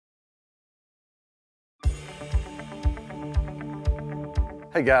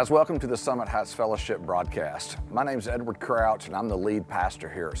Hey guys, welcome to the Summit Heights Fellowship broadcast. My name's Edward Crouch and I'm the lead pastor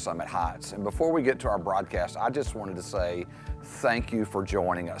here at Summit Heights. And before we get to our broadcast, I just wanted to say thank you for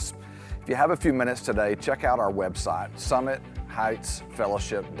joining us. If you have a few minutes today, check out our website,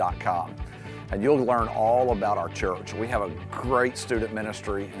 summitheightsfellowship.com, and you'll learn all about our church. We have a great student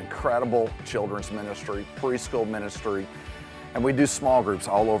ministry, an incredible children's ministry, preschool ministry, and we do small groups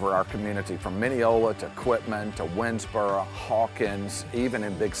all over our community, from Mineola to Quitman to Winsboro, Hawkins, even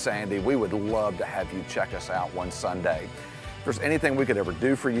in Big Sandy. We would love to have you check us out one Sunday. If there's anything we could ever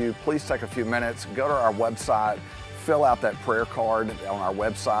do for you, please take a few minutes, go to our website, fill out that prayer card on our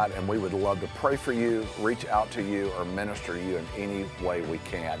website, and we would love to pray for you, reach out to you, or minister to you in any way we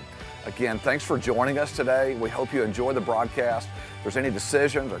can. Again, thanks for joining us today. We hope you enjoy the broadcast. If there's any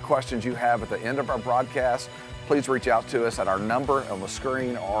decisions or questions you have at the end of our broadcast, please reach out to us at our number on the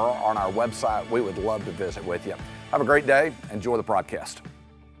screen or on our website. We would love to visit with you. Have a great day. Enjoy the broadcast.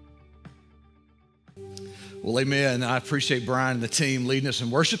 Well, amen. I appreciate Brian and the team leading us in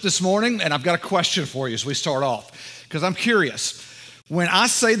worship this morning. And I've got a question for you as we start off, because I'm curious. When I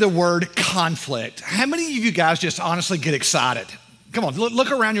say the word conflict, how many of you guys just honestly get excited? Come on,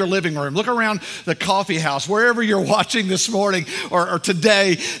 look around your living room, look around the coffee house, wherever you're watching this morning or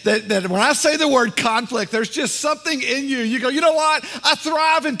today, that when I say the word conflict, there's just something in you. You go, you know what? I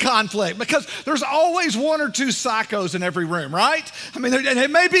thrive in conflict, because there's always one or two psychos in every room, right? I mean, and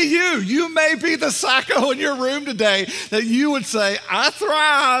it may be you. You may be the psycho in your room today that you would say, I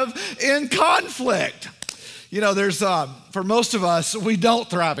thrive in conflict. You know, there's, for most of us, we don't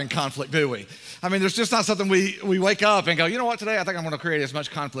thrive in conflict, do we? I mean, there's just not something we wake up and go, you know what, today I think I'm going to create as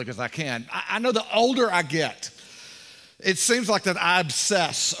much conflict as I can. I know the older I get, it seems like that I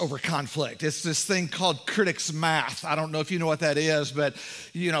obsess over conflict. It's this thing called critics math. I don't know if you know what that is, but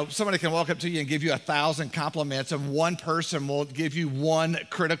you know, somebody can walk up to you and give you 1,000 compliments, and one person will give you one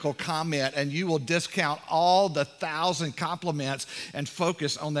critical comment, and you will discount all the 1,000 compliments and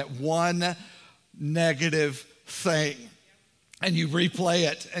focus on that one negative thing. And you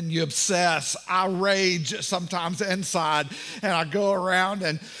replay it and you obsess. I rage sometimes inside, and I go around,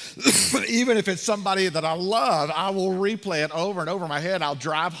 and even if it's somebody that I love, I will replay it over and over in my head. I'll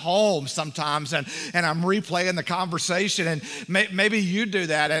drive home sometimes and I'm replaying the conversation, and maybe you do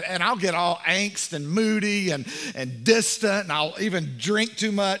that, and I'll get all angst and moody and distant, and I'll even drink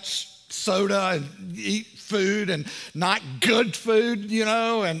too much soda and eat food and not good food, you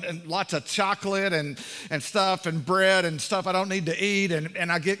know, and lots of chocolate and stuff and bread and stuff I don't need to eat,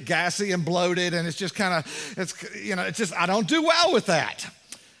 and I get gassy and bloated, and it's just kind of, I don't do well with that.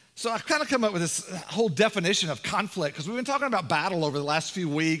 So I've kind of come up with this whole definition of conflict, because we've been talking about battle over the last few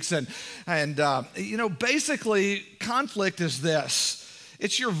weeks, and basically conflict is this.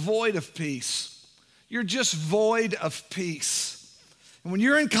 It's your void of peace. You're just void of peace. And when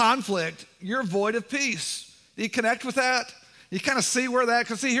you're in conflict, you're void of peace. Do you connect with that? You kind of see where that,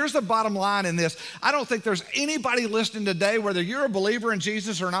 because see, here's the bottom line in this. I don't think there's anybody listening today, whether you're a believer in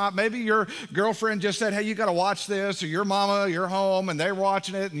Jesus or not. Maybe your girlfriend just said, hey, you got to watch this, or your mama, you're home and they're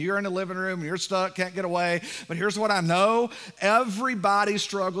watching it, and you're in the living room and you're stuck, can't get away. But here's what I know. Everybody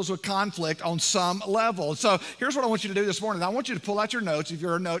struggles with conflict on some level. So here's what I want you to do this morning. I want you to pull out your notes, if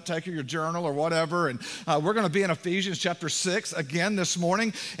you're a note taker, your journal or whatever, and we're going to be in Ephesians chapter 6 again this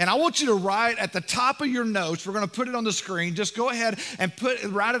morning. And I want you to write at the top of your notes, we're going to put it on the screen, just go ahead and put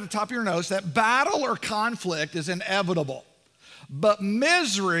right at the top of your notes that battle or conflict is inevitable, but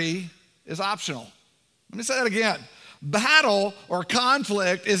misery is optional. Let me say that again. Battle or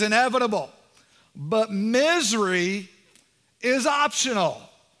conflict is inevitable, but misery is optional.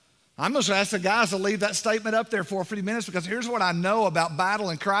 I'm going to ask the guys to leave that statement up there for a few minutes, because here's what I know about battle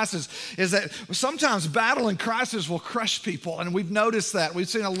and crisis is that sometimes battle and crisis will crush people, and we've noticed that. We've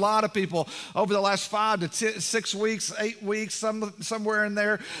seen a lot of people over the last 5 to 6 weeks, 8 weeks, somewhere in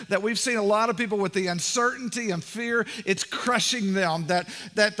there, that we've seen a lot of people with the uncertainty and fear. It's crushing them, that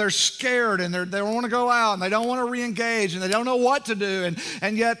they're scared, and they don't want to go out, and they don't want to re-engage, and they don't know what to do,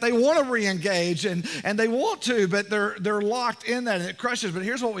 and yet they want to re-engage, and they want to, but they're locked in that, and it crushes. But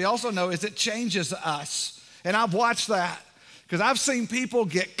here's what we also know is it changes us. And I've watched that, because I've seen people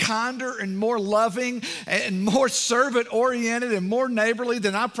get kinder and more loving and more servant-oriented and more neighborly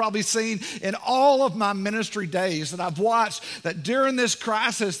than I've probably seen in all of my ministry days. That I've watched that during this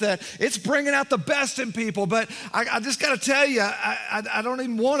crisis, that it's bringing out the best in people. But I just got to tell you, I don't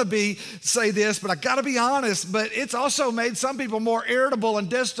even want to say this, but I got to be honest, but it's also made some people more irritable and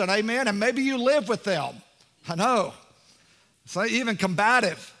distant, amen? And maybe you live with them. I know. So even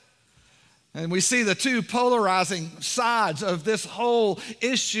combative. And we see the two polarizing sides of this whole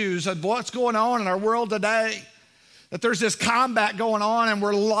issues of what's going on in our world today. that there's this combat going on and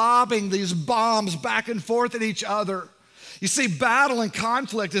we're lobbing these bombs back and forth at each other. You see, battle and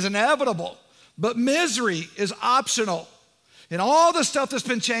conflict is inevitable, but misery is optional. And all the stuff that's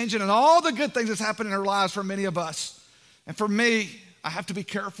been changing and all the good things that's happened in our lives for many of us. And for me, I have to be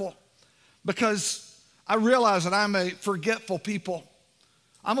careful because I realize that I'm a forgetful people.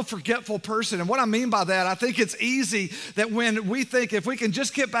 I'm a forgetful person. And what I mean by that, I think it's easy that when we think if we can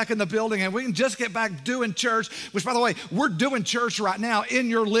just get back in the building and we can just get back doing church, which by the way, we're doing church right now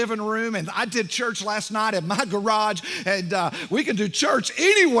in your living room. And I did church last night in my garage, and we can do church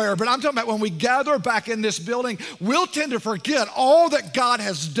anywhere. But I'm talking about when we gather back in this building, we'll tend to forget all that God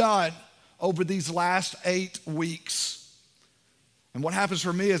has done over these last 8 weeks. And what happens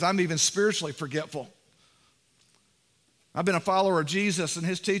for me is I'm even spiritually forgetful. I've been a follower of Jesus and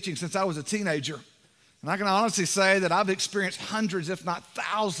his teaching since I was a teenager. And I can honestly say that I've experienced hundreds, if not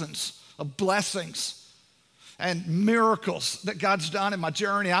thousands, of blessings and miracles that God's done in my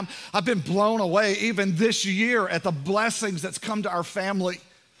journey. I've been blown away even this year at the blessings that's come to our family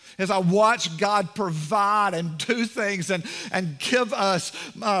as I watch God provide and do things and give us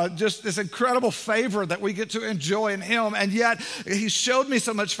just this incredible favor that we get to enjoy in him. And yet he showed me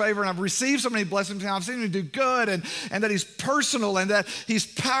so much favor, and I've received so many blessings, and I've seen him do good, and that he's personal, and that he's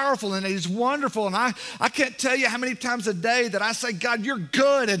powerful, and that he's wonderful. And I can't tell you how many times a day that I say, God, you're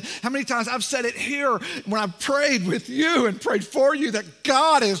good, and how many times I've said it here when I've prayed with you and prayed for you that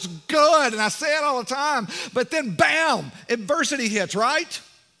God is good. And I say it all the time, but then bam, adversity hits, right?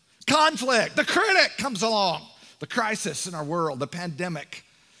 Conflict, the critic comes along, the crisis in our world, the pandemic.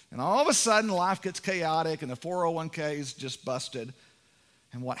 And all of a sudden, life gets chaotic and the 401k is just busted.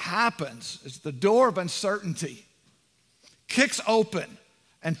 And what happens is the door of uncertainty kicks open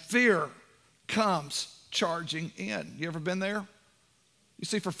and fear comes charging in. You ever been there? You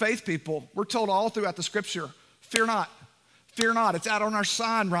see, for faith people, we're told all throughout the scripture, fear not. Fear not. It's out on our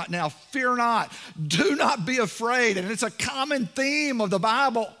sign right now. Fear not. Do not be afraid. And it's a common theme of the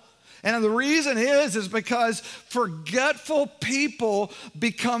Bible. And the reason is because forgetful people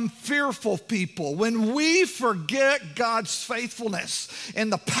become fearful people. When we forget God's faithfulness in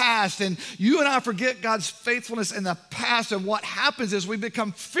the past, and you and I forget God's faithfulness in the past, and what happens is we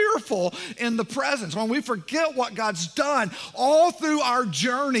become fearful in the present. When we forget what God's done all through our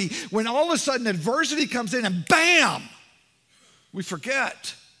journey, when all of a sudden adversity comes in and bam, we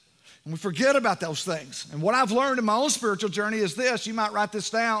forget. And we forget about those things. And what I've learned in my own spiritual journey is this. You might write this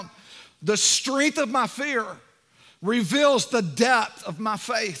down. The strength of my fear reveals the depth of my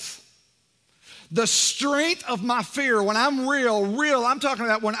faith. The strength of my fear, when I'm real, I'm talking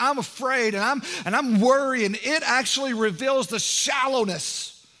about when I'm afraid and I'm worrying, it actually reveals the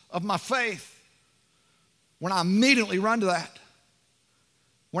shallowness of my faith. When I immediately run to that.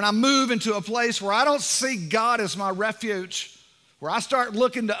 When I move into a place where I don't see God as my refuge, where I start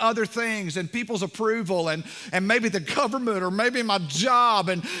looking to other things and people's approval and maybe the government or maybe my job,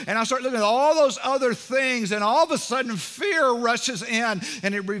 and I start looking at all those other things, and all of a sudden fear rushes in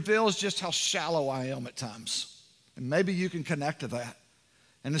and it reveals just how shallow I am at times. And maybe you can connect to that.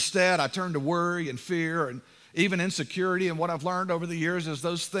 And instead I turn to worry and fear and even insecurity, and what I've learned over the years is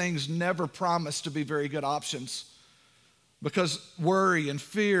those things never promise to be very good options, because worry and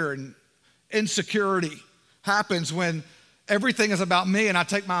fear and insecurity happens when everything is about me and I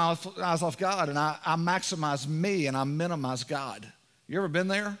take my eyes off God, and I maximize me and I minimize God. You ever been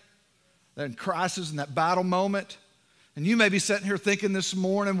there? That crisis and that battle moment? And you may be sitting here thinking this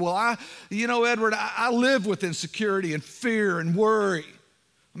morning, well, Edward, I live with insecurity and fear and worry.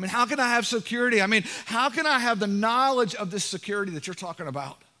 I mean, how can I have security? I mean, how can I have the knowledge of this security that you're talking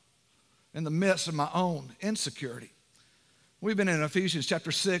about in the midst of my own insecurity? We've been in Ephesians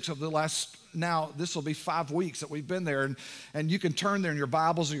chapter 6 of the last, now this will be 5 weeks that we've been there. And you can turn there in your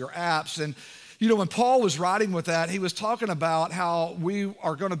Bibles or your apps. And you know, when Paul was writing with that, he was talking about how we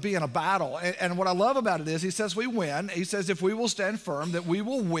are going to be in a battle. And what I love about it is he says we win. He says if we will stand firm, that we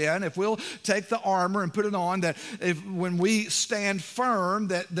will win. If we'll take the armor and put it on, that when we stand firm,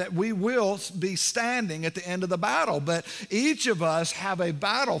 that we will be standing at the end of the battle. But each of us have a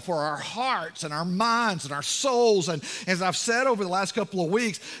battle for our hearts and our minds and our souls. And as I've said over the last couple of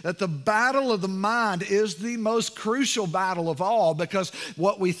weeks, that the battle of the mind is the most crucial battle of all, because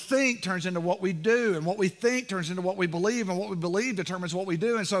what we think turns into what we do, and what we think turns into what we believe, and what we believe determines what we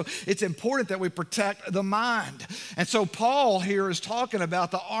do. And so it's important that we protect the mind. And so Paul here is talking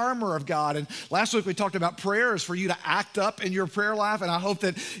about the armor of God. And last week we talked about prayers for you to act up in your prayer life, and I hope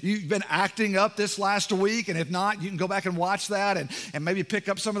that you've been acting up this last week. And if not, you can go back and watch that and maybe pick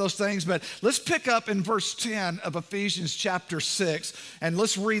up some of those things. But let's pick up in verse 10 of Ephesians chapter 6, and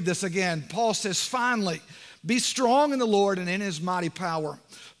let's read this again. Paul says, finally, Be strong in the Lord and in his mighty power.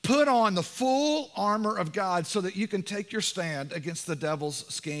 Put on the full armor of God so that you can take your stand against the devil's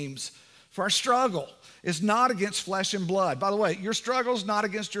schemes. For our struggle is not against flesh and blood. By the way, your struggle is not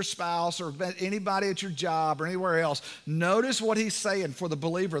against your spouse or anybody at your job or anywhere else. Notice what he's saying for the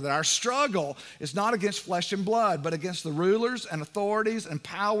believer, that our struggle is not against flesh and blood, but against the rulers and authorities and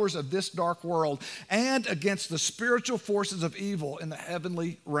powers of this dark world and against the spiritual forces of evil in the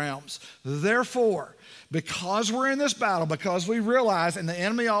heavenly realms. Therefore, because we're in this battle, because we realize, and the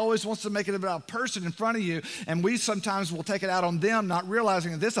enemy always wants to make it about a person in front of you, and we sometimes will take it out on them, not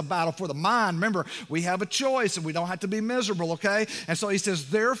realizing that this is a battle for the mind. Remember, we have a choice and we don't have to be miserable, okay? And so he says,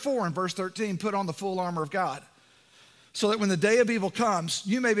 therefore, in verse 13, put on the full armor of God, so that when the day of evil comes,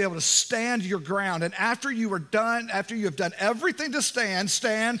 you may be able to stand your ground. And after you have done everything to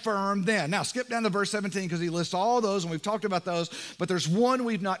stand firm then. Now, skip down to verse 17 because he lists all those, and we've talked about those, but there's one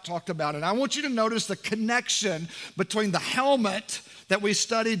we've not talked about. And I want you to notice the connection between the helmet that we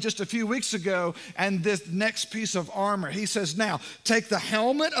studied just a few weeks ago and this next piece of armor. He says, now, take the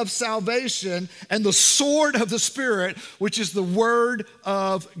helmet of salvation and the sword of the Spirit, which is the word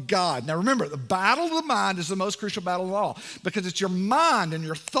of God. Now remember, the battle of the mind is the most crucial battle of all because it's your mind and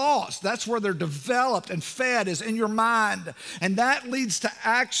your thoughts. That's where they're developed and fed, is in your mind. And that leads to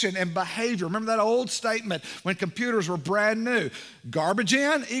action and behavior. Remember that old statement when computers were brand new, garbage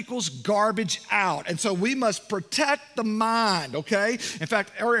in equals garbage out. And so we must protect the mind, okay? In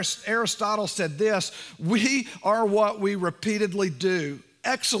fact, Aristotle said this, we are what we repeatedly do.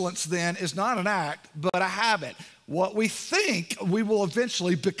 Excellence then is not an act, but a habit. What we think we will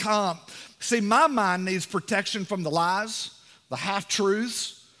eventually become. See, my mind needs protection from the lies, the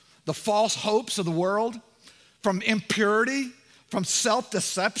half-truths, the false hopes of the world, from impurity, from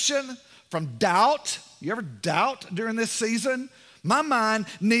self-deception, from doubt. You ever doubt during this season? My mind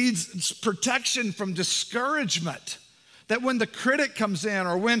needs protection from discouragement. That when the critic comes in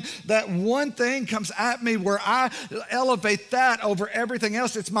or when that one thing comes at me where I elevate that over everything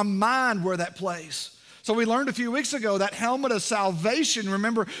else, it's my mind where that plays. So we learned a few weeks ago that helmet of salvation,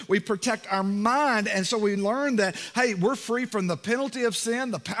 remember, we protect our mind. And so we learned that, hey, we're free from the penalty of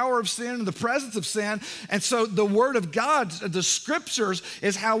sin, the power of sin, and the presence of sin. And so the word of God, the scriptures,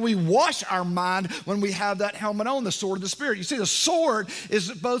 is how we wash our mind when we have that helmet on, the sword of the Spirit. You see, the sword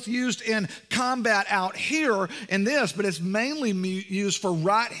is both used in combat out here in this, but it's mainly used for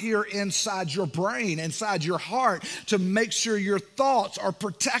right here inside your brain, inside your heart, to make sure your thoughts are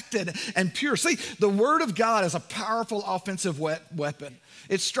protected and pure. See, the word of God is a powerful offensive weapon.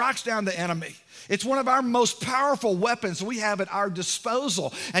 It strikes down the enemy. It's one of our most powerful weapons we have at our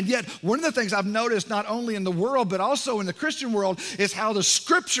disposal. And yet, one of the things I've noticed not only in the world, but also in the Christian world, is how the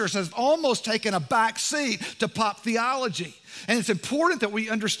scriptures have almost taken a back seat to pop theology. And it's important that we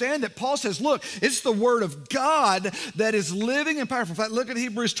understand that Paul says, look, it's the word of God that is living and powerful. In fact, look at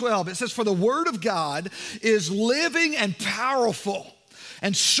Hebrews 12. It says, for the word of God is living and powerful,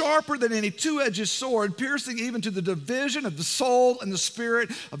 and sharper than any two-edged sword, piercing even to the division of the soul and the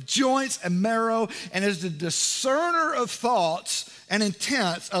spirit, of joints and marrow, and is the discerner of thoughts and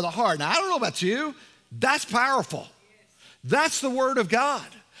intents of the heart. Now, I don't know about you, that's powerful. That's the word of God.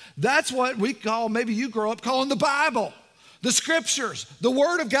 That's what we call, maybe you grow up calling the Bible, the scriptures, the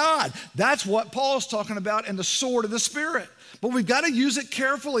word of God. That's what Paul's talking about in the sword of the Spirit. But we've got to use it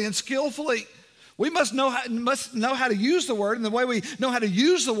carefully and skillfully. We must know how to use the word, and the way we know how to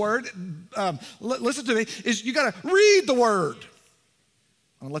use the word, listen to me, is you got to read the word.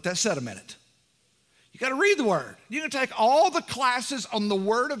 I'm going to let that set a minute. You got to read the word. You can take all the classes on the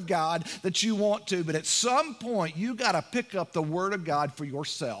word of God that you want to, but at some point, you got to pick up the word of God for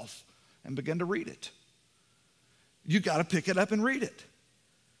yourself and begin to read it. You got to pick it up and read it.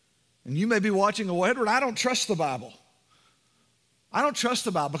 And you may be watching, well, Edward, I don't trust the Bible. I don't trust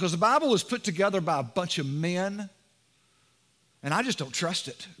the Bible because the Bible was put together by a bunch of men, and I just don't trust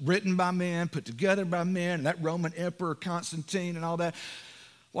it. Written by men, put together by men, and that Roman Emperor Constantine and all that.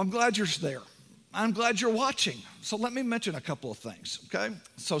 Well, I'm glad you're there. I'm glad you're watching. So let me mention a couple of things, okay?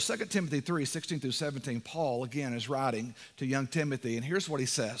 So 2 Timothy 3, 16 through 17, Paul, again, is writing to young Timothy, and here's what he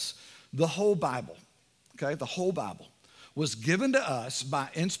says. The whole Bible, okay, the whole Bible was given to us by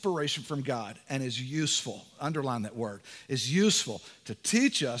inspiration from God and is useful, underline that word, is useful to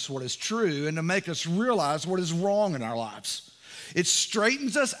teach us what is true and to make us realize what is wrong in our lives. It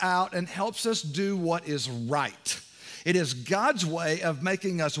straightens us out and helps us do what is right. It is God's way of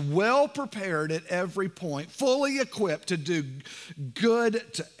making us well prepared at every point, fully equipped to do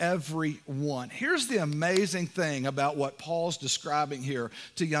good to everyone. Here's the amazing thing about what Paul's describing here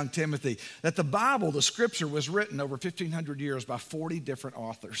to young Timothy, that the Bible, the scripture, was written over 1,500 years by 40 different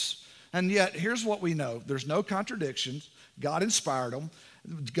authors. And yet, here's what we know. There's no contradictions. God inspired them.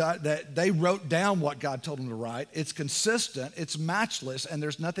 That they wrote down what God told them to write. It's consistent, it's matchless, and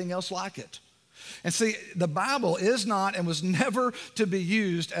there's nothing else like it. And see, the Bible is not and was never to be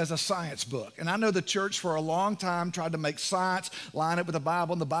used as a science book. And I know the church for a long time tried to make science line up with the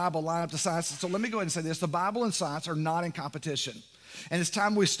Bible and the Bible line up to science. So let me go ahead and say this. The Bible and science are not in competition. And it's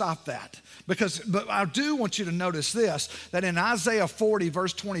time we stop that. But I do want you to notice this, that in Isaiah 40,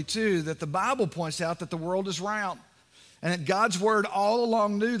 verse 22, that the Bible points out that the world is round. And that God's word all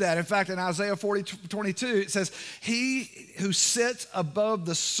along knew that. In fact, in Isaiah 40:22, it says, he who sits above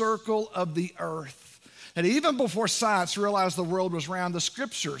the circle of the earth. And even before science realized the world was round, the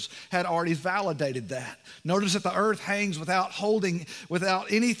scriptures had already validated that. Notice that the earth hangs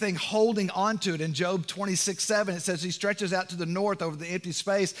without anything holding onto it. In Job 26:7, it says he stretches out to the north over the empty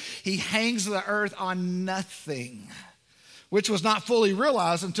space. He hangs the earth on nothing, which was not fully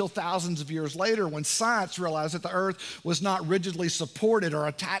realized until thousands of years later when science realized that the earth was not rigidly supported or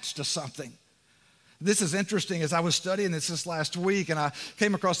attached to something. This is interesting. As I was studying this last week, and I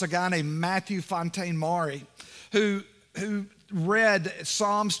came across a guy named Matthew Fontaine Maury who read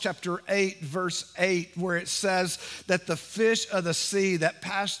Psalms chapter 8, verse 8, where it says that the fish of the sea that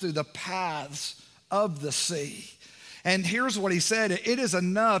pass through the paths of the sea. And here's what he said. It is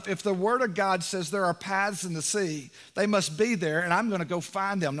enough if the word of God says there are paths in the sea, they must be there, and I'm going to go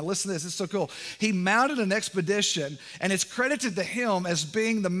find them. Now listen to this, it's so cool. He mounted an expedition, and it's credited to him as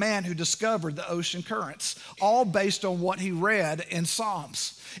being the man who discovered the ocean currents, all based on what he read in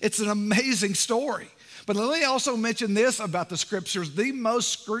Psalms. It's an amazing story. But let me also mention this about the scriptures. The most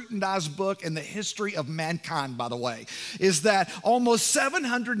scrutinized book in the history of mankind, by the way, is that almost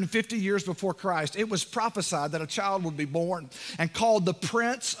 750 years before Christ, it was prophesied that a child would be born and called the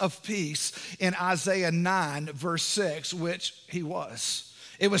Prince of Peace in Isaiah 9, verse 6, which he was.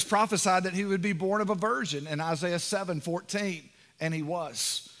 It was prophesied that he would be born of a virgin in Isaiah 7:14, and he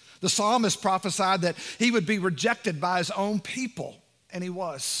was. The psalmist prophesied that he would be rejected by his own people, and he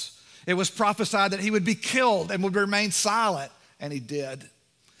was. It was prophesied that he would be killed and would remain silent, and he did.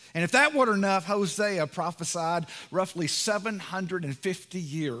 And if that weren't enough, Hosea prophesied roughly 750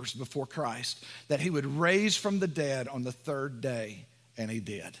 years before Christ that he would raise from the dead on the third day, and he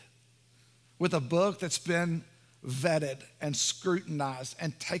did. With a book that's been vetted and scrutinized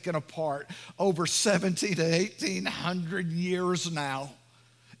and taken apart over 1,700 to 1,800 years now,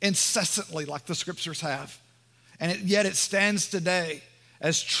 incessantly like the scriptures have. And yet it stands today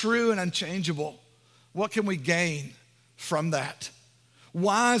as true and unchangeable. What can we gain from that?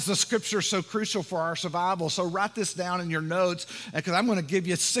 Why is the scripture so crucial for our survival? So write this down in your notes, because I'm going to give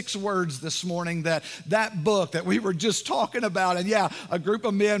you 6 words this morning that book that we were just talking about. And yeah, a group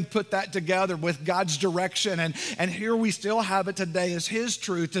of men put that together with God's direction. And here we still have it today as his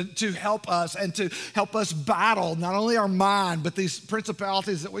truth to help us and to help us battle not only our mind, but these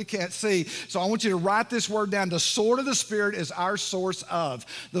principalities that we can't see. So I want you to write this word down. The sword of the Spirit is our source of.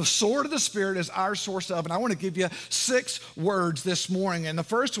 The sword of the Spirit is our source of. And I want to give you 6 words this morning. And the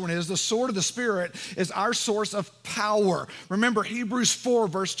first one is the sword of the Spirit is our source of power. Remember, Hebrews 4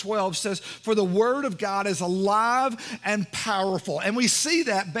 verse 12 says, for the word of God is alive and powerful. And we see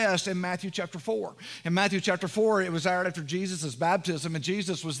that best in Matthew chapter 4. In Matthew chapter 4, it was right after Jesus' baptism, and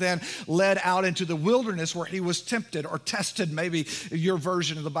Jesus was then led out into the wilderness where he was tempted or tested, maybe your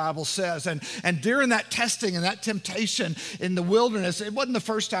version of the Bible says. And during that testing and that temptation in the wilderness, it wasn't the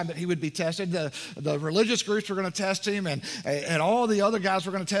first time that he would be tested. The religious groups were going to test him, and all the other guys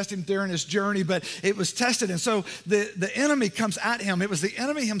were going to test him during his journey, but it was tested. And so the enemy comes at him. It was the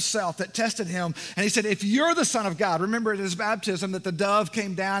enemy himself that tested him. And he said, if you're the Son of God, remember at his baptism that the dove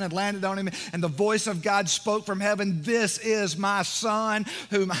came down and landed on him, and the voice of God spoke from heaven, this is my Son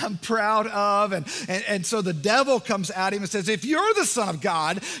whom I'm proud of. And so the devil comes at him and says, if you're the Son of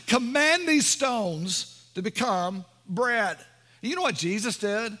God, command these stones to become bread. You know what Jesus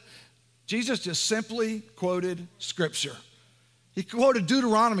did? Jesus just simply quoted scripture. He quoted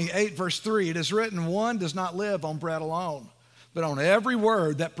Deuteronomy 8 verse 3. It is written, one does not live on bread alone, but on every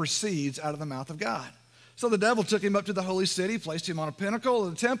word that proceeds out of the mouth of God. So the devil took him up to the holy city, placed him on a pinnacle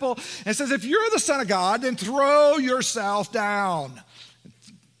of the temple, and says, if you're the Son of God, then throw yourself down.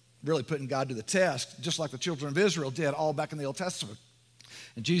 Really putting God to the test, just like the children of Israel did all back in the Old Testament.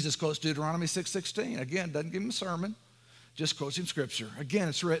 And Jesus quotes Deuteronomy 6:16. Again, doesn't give him a sermon, just quotes him scripture. Again,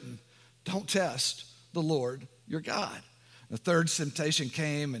 it's written, don't test the Lord your God. The third temptation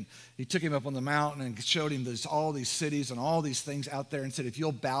came, and he took him up on the mountain and showed him all these cities and all these things out there and said, if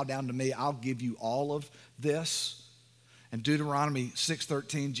you'll bow down to me, I'll give you all of this. In Deuteronomy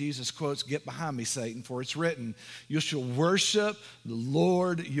 6:13, Jesus quotes, get behind me, Satan, for it's written, you shall worship the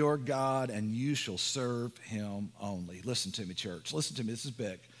Lord your God, and you shall serve him only. Listen to me, church. Listen to me. This is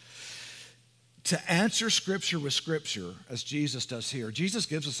big. To answer Scripture with Scripture, as Jesus does here, Jesus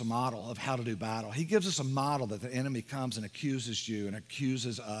gives us a model of how to do battle. He gives us a model that the enemy comes and accuses you and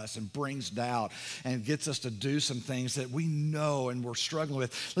accuses us and brings doubt and gets us to do some things that we know and we're struggling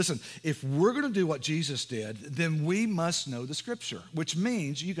with. Listen, if we're going to do what Jesus did, then we must know the Scripture, which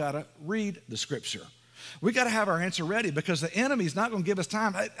means you got to read the Scripture. We got to have our answer ready because the enemy's not going to give us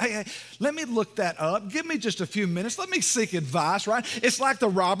time. Hey, let me look that up. Give me just a few minutes. Let me seek advice, right? It's like the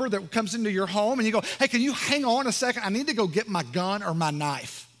robber that comes into your home and you go, hey, can you hang on a second? I need to go get my gun or my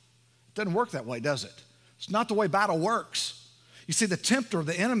knife. It doesn't work that way, does it? It's not the way battle works. You see, the tempter,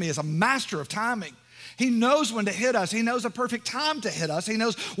 the enemy, is a master of timing. He knows when to hit us. He knows the perfect time to hit us. He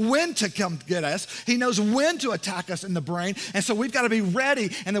knows when to come get us. He knows when to attack us in the brain. And so we've got to be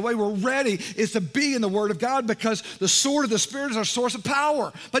ready. And the way we're ready is to be in the Word of God because the sword of the Spirit is our source of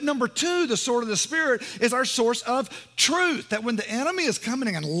power. But number two, the sword of the Spirit is our source of truth. That when the enemy is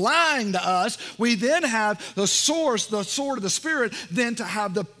coming and lying to us, we then have the sword of the Spirit, then to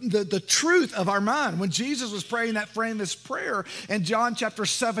have the truth of our mind. When Jesus was praying that famous prayer in John chapter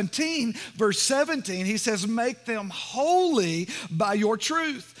 17, verse 17, he says, make them holy by your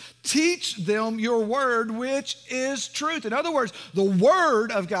truth. Teach them your word, which is truth. In other words, the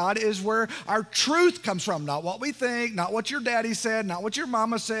word of God is where our truth comes from. Not what we think, not what your daddy said, not what your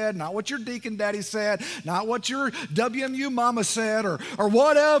mama said, not what your deacon daddy said, not what your WMU mama said, or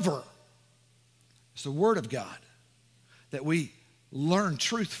whatever. It's the word of God that we learn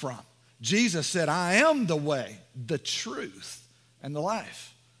truth from. Jesus said, I am the way, the truth, and the life.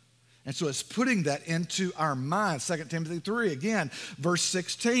 And so it's putting that into our minds. 2 Timothy 3, again, verse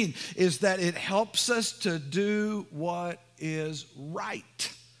 16, is that it helps us to do what is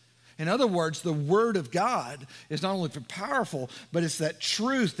right. In other words, the Word of God is not only powerful, but it's that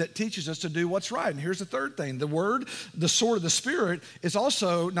truth that teaches us to do what's right. And here's the third thing. The Word, the sword of the Spirit, is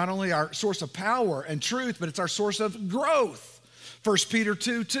also not only our source of power and truth, but it's our source of growth. 1 Peter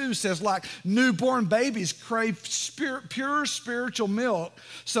 2:2 says, like newborn babies crave pure spiritual milk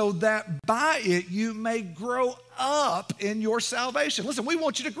so that by it you may grow up in your salvation. Listen, we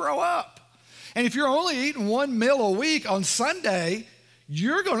want you to grow up. And if you're only eating one meal a week on Sunday,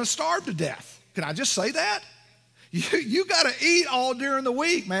 you're going to starve to death. Can I just say that? You got to eat all during the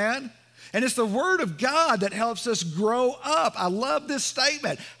week, man. And it's the Word of God that helps us grow up. I love this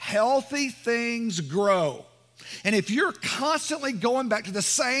statement. Healthy things grow. And if you're constantly going back to the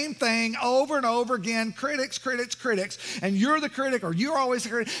same thing over and over again, critics, and you're the critic or you're always the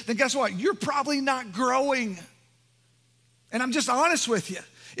critic, then guess what? You're probably not growing. And I'm just honest with you.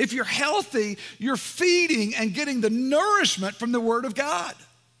 If you're healthy, you're feeding and getting the nourishment from the Word of God,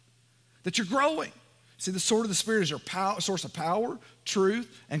 that you're growing. See, the sword of the Spirit is your source of power,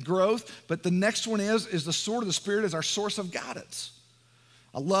 truth, and growth. But the next one is the sword of the Spirit is our source of guidance.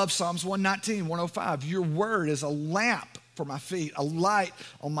 I love Psalms 119, 105. Your word is a lamp for my feet, a light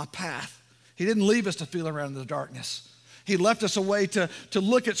on my path. He didn't leave us to feel around in the darkness. He left us a way to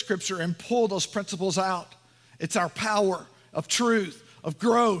look at Scripture and pull those principles out. It's our power of truth, of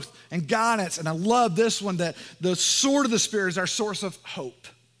growth, and guidance. And I love this one, that the sword of the Spirit is our source of hope.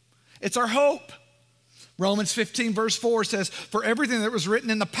 It's our hope. Romans 15 verse 4 says, for everything that was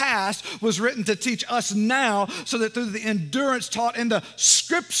written in the past was written to teach us now, so that through the endurance taught in the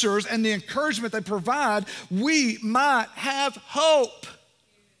Scriptures and the encouragement they provide, we might have hope.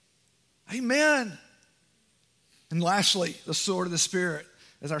 Amen. And lastly, the sword of the Spirit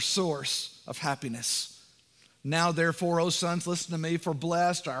is our source of happiness. Now therefore, O sons, listen to me, for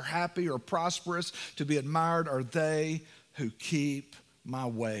blessed are happy or prosperous, to be admired are they who keep my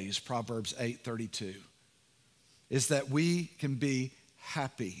ways. Proverbs 8:32. Is that we can be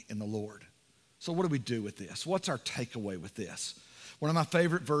happy in the Lord. So what do we do with this? What's our takeaway with this? One of my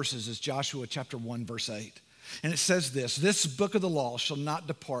favorite verses is Joshua chapter 1, verse 8. And it says this book of the law shall not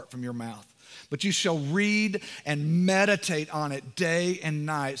depart from your mouth, but you shall read and meditate on it day and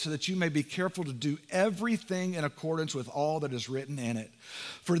night, so that you may be careful to do everything in accordance with all that is written in it.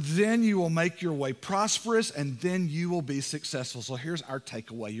 For then you will make your way prosperous, and then you will be successful. So here's our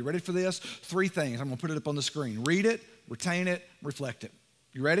takeaway. You ready for this? 3 things. I'm going to put it up on the screen. Read it, retain it, reflect it.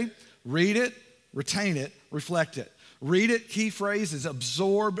 You ready? Read it, retain it, reflect it. Read it. Key phrase is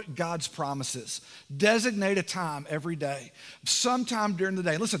absorb God's promises. Designate a time every day, sometime during the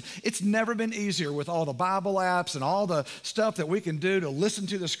day. Listen, it's never been easier with all the Bible apps and all the stuff that we can do to listen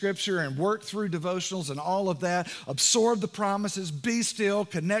to the scripture and work through devotionals and all of that. Absorb the promises, be still,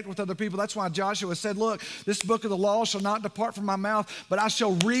 connect with other people. That's why Joshua said, look, this book of the law shall not depart from my mouth, but I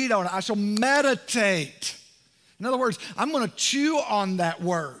shall read on it. I shall meditate. In other words, I'm going to chew on that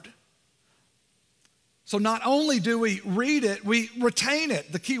word. So not only do we read it, we retain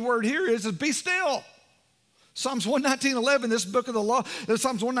it. The key word here is be still. Psalms 119:11, this book of the law,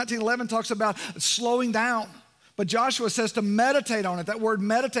 Psalms 119:11 talks about slowing down. But Joshua says to meditate on it. That word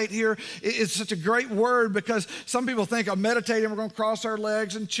meditate here is such a great word because some people think of meditating, we're going to cross our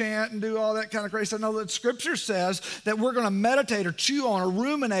legs and chant and do all that kind of crazy stuff. No, the scripture says that we're going to meditate or chew on or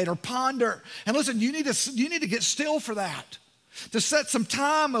ruminate or ponder. And listen, you need to get still for that. To set some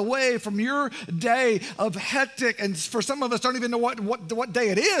time away from your day of hectic, and for some of us don't even know what day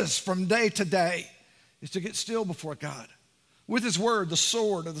it is from day to day, is to get still before God with his word, the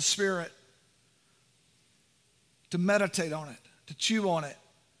sword of the Spirit, to meditate on it, to chew on it.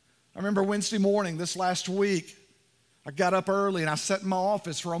 I remember Wednesday morning this last week, I got up early and I sat in my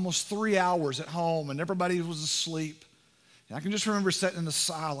office for almost 3 hours at home and everybody was asleep. And I can just remember sitting in the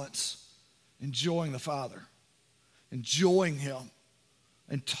silence, enjoying the Father. Enjoying him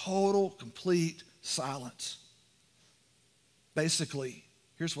in total, complete silence. Basically,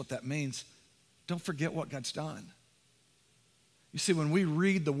 here's what that means. Don't forget what God's done. You see, when we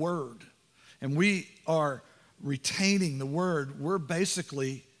read the word and we are retaining the word, we're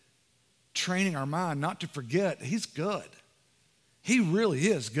basically training our mind not to forget he's good. He really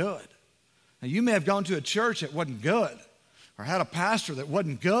is good. Now, you may have gone to a church that wasn't good or had a pastor that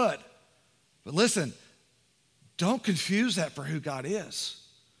wasn't good. But listen, don't confuse that for who God is.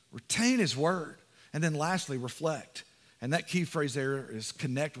 Retain his word. And then lastly, reflect. And that key phrase there is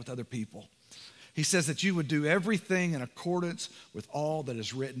connect with other people. He says that you would do everything in accordance with all that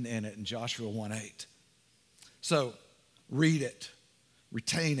is written in it in Joshua 1:8. So read it,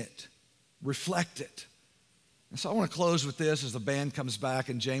 retain it, reflect it. And so I want to close with this as the band comes back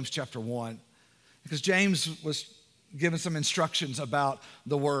in James chapter 1. Because James was given some instructions about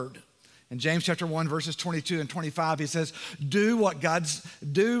the word. In James chapter 1, verses 22 and 25, he says, do what God's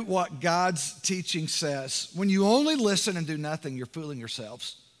teaching says. When you only listen and do nothing, you're fooling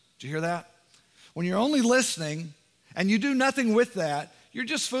yourselves. Did you hear that? When you're only listening and you do nothing with that, you're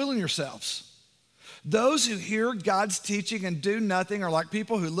just fooling yourselves. Those who hear God's teaching and do nothing are like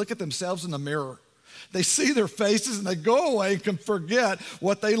people who look at themselves in the mirror. They see their faces and they go away and can forget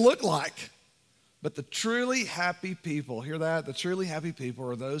what they look like. But the truly happy people, hear that? The truly happy people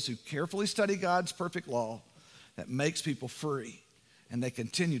are those who carefully study God's perfect law that makes people free, and they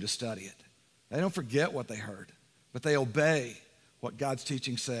continue to study it. They don't forget what they heard, but they obey what God's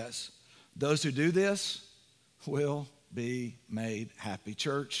teaching says. Those who do this will be made happy.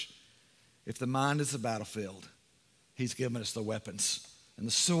 Church, if the mind is the battlefield, he's given us the weapons. And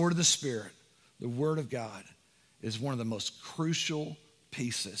the sword of the Spirit, the Word of God, is one of the most crucial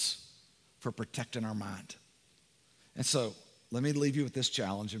pieces for protecting our mind. And so let me leave you with this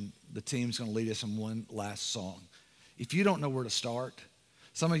challenge, and the team's going to lead us in one last song. If you don't know where to start,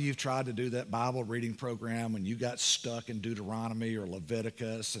 some of you have tried to do that Bible reading program and you got stuck in Deuteronomy or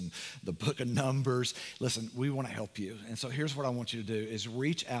Leviticus and the book of Numbers. Listen, we want to help you. And so here's what I want you to do is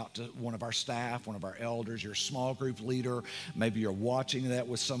reach out to one of our staff, one of our elders, your small group leader. Maybe you're watching that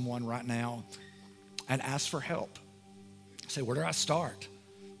with someone right now, and ask for help. Say, where do I start?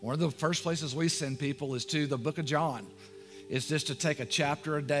 One of the first places we send people is to the book of John. It's just to take a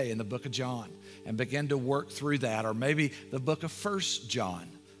chapter a day in the book of John and begin to work through that, or maybe the book of 1 John.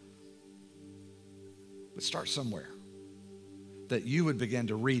 But start somewhere that you would begin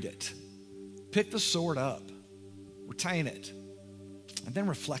to read it. Pick the sword up, retain it, and then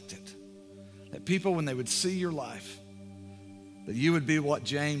reflect it. That people, when they would see your life, that you would be what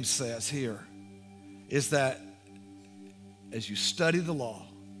James says here, is that as you study the law,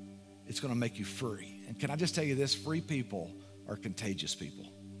 it's going to make you free. And can I just tell you this? Free people are contagious people.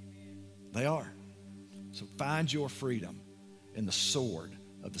 They are. So find your freedom in the sword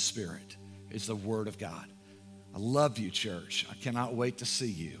of the Spirit. It's the Word of God. I love you, church. I cannot wait to see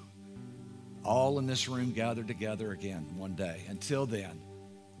you all in this room gathered together again one day. Until then,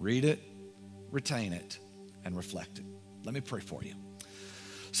 read it, retain it, and reflect it. Let me pray for you.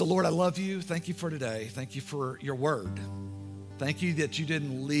 So, Lord, I love you. Thank you for today. Thank you for your word. Thank you that you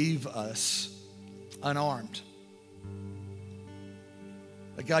didn't leave us unarmed.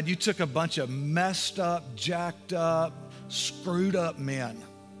 That God, you took a bunch of messed up, jacked up, screwed up men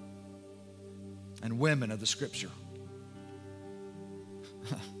and women of the Scripture,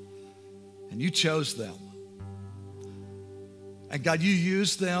 And you chose them. And God, you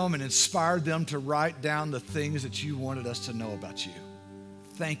used them and inspired them to write down the things that you wanted us to know about you.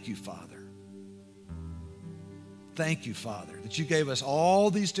 Thank you, Father. Thank you, Father, that you gave us all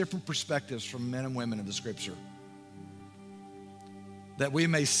these different perspectives from men and women in the Scripture, that we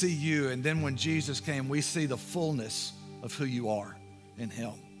may see you, and then when Jesus came, we see the fullness of who you are in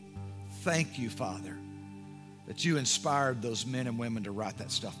him. Thank you, Father, that you inspired those men and women to write that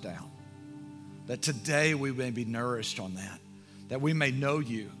stuff down, that today we may be nourished on that we may know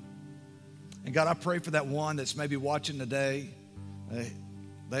you. And God, I pray for that one that's maybe watching today.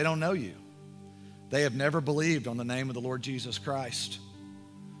 They don't know you. They have never believed on the name of the Lord Jesus Christ.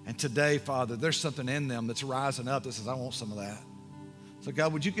 And today, Father, there's something in them that's rising up that says, I want some of that. So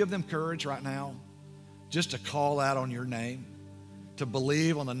God, would you give them courage right now just to call out on your name, to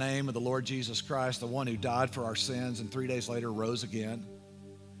believe on the name of the Lord Jesus Christ, the one who died for our sins and 3 days later rose again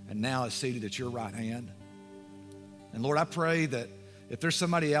and now is seated at your right hand. And Lord, I pray that if there's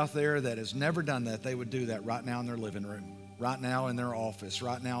somebody out there that has never done that, they would do that right now in their living room, right now in their office,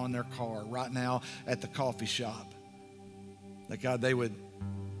 right now in their car, right now at the coffee shop. That God, they would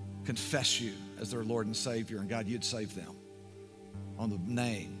confess you as their Lord and Savior, and God, you'd save them on the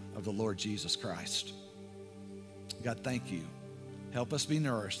name of the Lord Jesus Christ. God, thank you. Help us be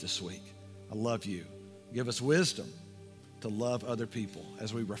nourished this week. I love you. Give us wisdom to love other people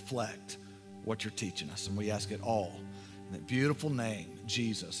as we reflect what you're teaching us. And we ask it all in that beautiful name,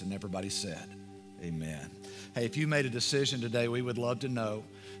 Jesus. And everybody said, amen. Hey, if you made a decision today, we would love to know.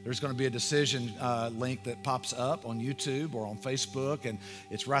 There's going to be a decision link that pops up on YouTube or on Facebook, and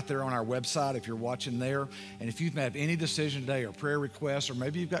it's right there on our website if you're watching there. And if you have any decision today or prayer requests, or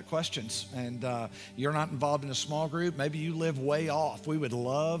maybe you've got questions and you're not involved in a small group, maybe you live way off, we would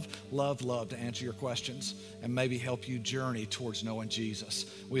love, love, love to answer your questions and maybe help you journey towards knowing Jesus.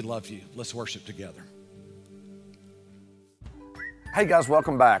 We love you. Let's worship together. Hey guys,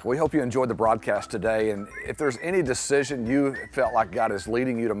 welcome back. We hope you enjoyed the broadcast today. And if there's any decision you felt like God is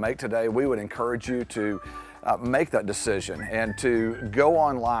leading you to make today, we would encourage you to make that decision and to go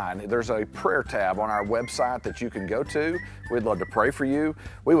online. There's a prayer tab on our website that you can go to. We'd love to pray for you.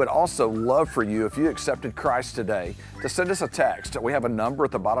 We would also love for you, if you accepted Christ today, to send us a text. We have a number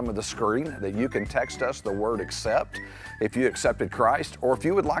at the bottom of the screen that you can text us the word accept if you accepted Christ, or if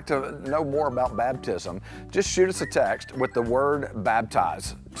you would like to know more about baptism, just shoot us a text with the word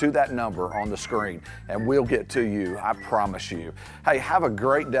baptize to that number on the screen, and we'll get to you, I promise you. Hey, have a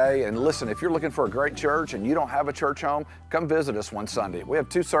great day, and listen, if you're looking for a great church and you don't have a church home, come visit us one Sunday. We have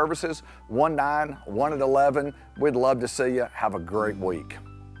 2 services, 1 9, 1 at 11. We'd love to see you. Have a great week.